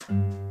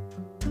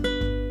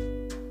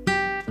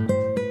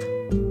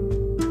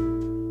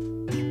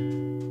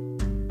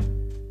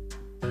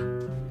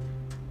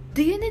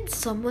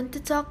someone to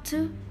talk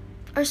to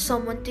or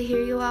someone to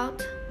hear you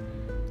out?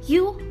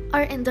 You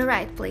are in the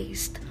right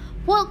place.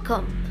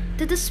 Welcome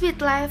to the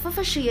Sweet Life of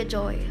Ashia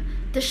Joy,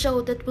 the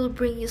show that will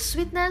bring you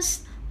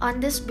sweetness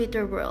on this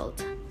bitter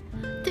world.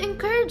 To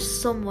encourage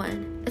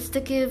someone is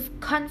to give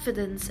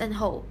confidence and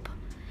hope.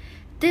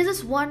 This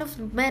is one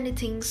of many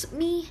things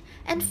me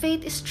and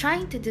Faith is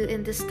trying to do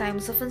in these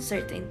times of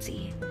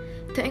uncertainty,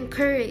 to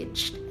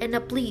encourage and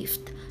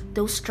uplift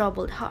those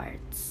troubled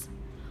hearts.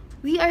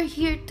 We are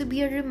here to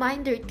be a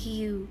reminder to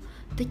you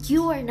that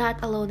you are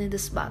not alone in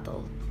this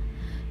battle.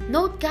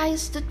 Note,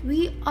 guys, that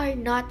we are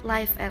not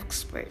life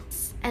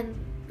experts and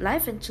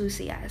life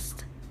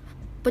enthusiasts,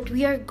 but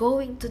we are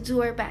going to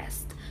do our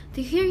best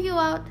to hear you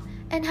out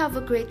and have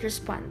a great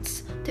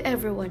response to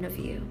every one of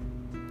you.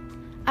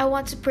 I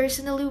want to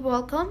personally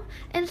welcome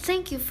and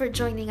thank you for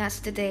joining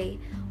us today.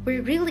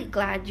 We're really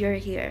glad you're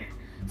here.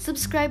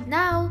 Subscribe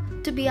now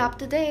to be up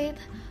to date.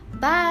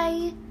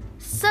 Bye!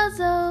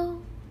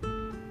 Sozo!